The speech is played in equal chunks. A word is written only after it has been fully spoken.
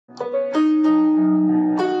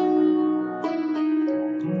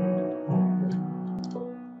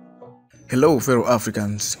Hello fellow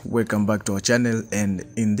Africans, welcome back to our channel, and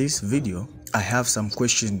in this video I have some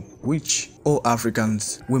questions which all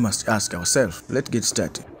Africans we must ask ourselves. Let's get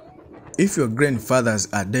started. If your grandfathers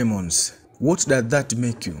are demons, what does that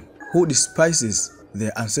make you? Who despises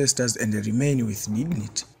their ancestors and remain with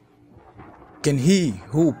dignity? Can he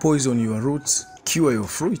who poison your roots cure your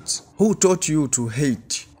fruits? Who taught you to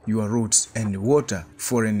hate your roots and water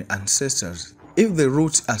foreign ancestors? If the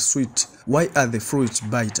roots are sweet, why are the fruits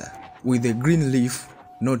bitter? With a green leaf,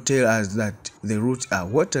 not tell us that the roots are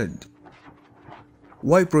watered?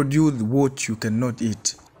 Why produce what you cannot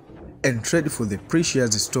eat and trade for the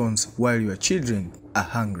precious stones while your children are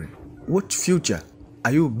hungry? What future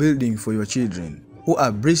are you building for your children who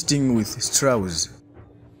are bursting with straws?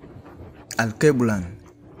 Alkebulan,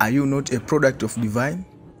 are you not a product of divine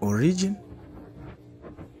origin?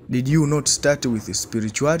 Did you not start with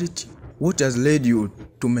spirituality? What has led you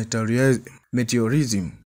to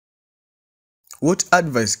meteorism? What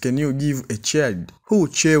advice can you give a child who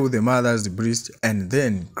chew the mother's breast and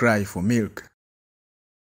then cry for milk?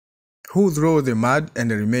 Who throw the mud and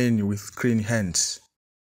remain with clean hands?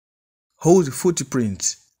 Whose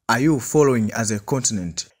footprints are you following as a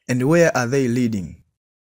continent, and where are they leading?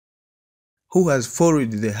 Who has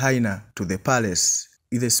followed the hyena to the palace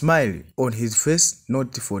with a smile on his face,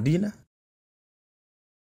 not for dinner?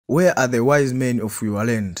 Where are the wise men of your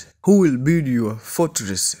land? Who will build your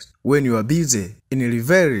fortress when you are busy in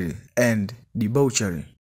revelry and debauchery?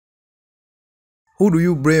 Who do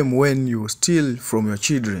you blame when you steal from your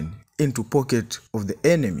children into pocket of the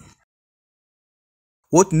enemy?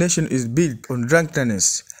 What nation is built on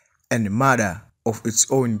drunkenness and murder of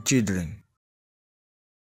its own children?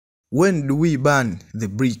 When do we burn the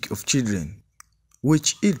brick of children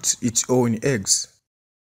which eats its own eggs?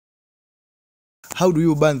 How do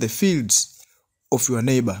you burn the fields of your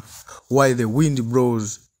neighbor while the wind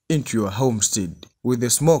blows into your homestead? Will the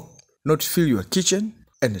smoke not fill your kitchen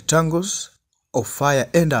and the tangles of fire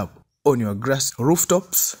end up on your grass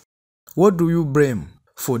rooftops? What do you blame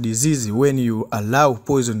for disease when you allow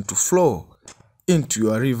poison to flow into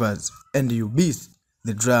your rivers and you beat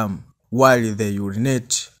the drum while they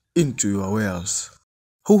urinate into your wells?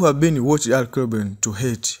 Who have been watching Alkebulan to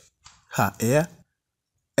hate her hair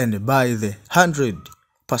and buy the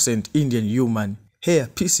 100% Indian human hair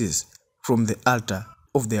pieces from the altar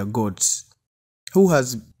of their gods? Who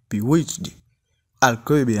has bewitched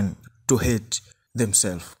Alkebulan to hate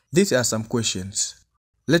themselves? These are some questions.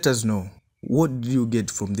 Let us know, what do you get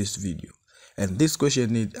from this video? And this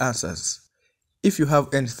question needs answers. If you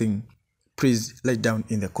have anything, please write down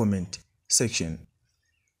in the comment section.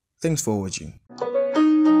 Thanks for watching.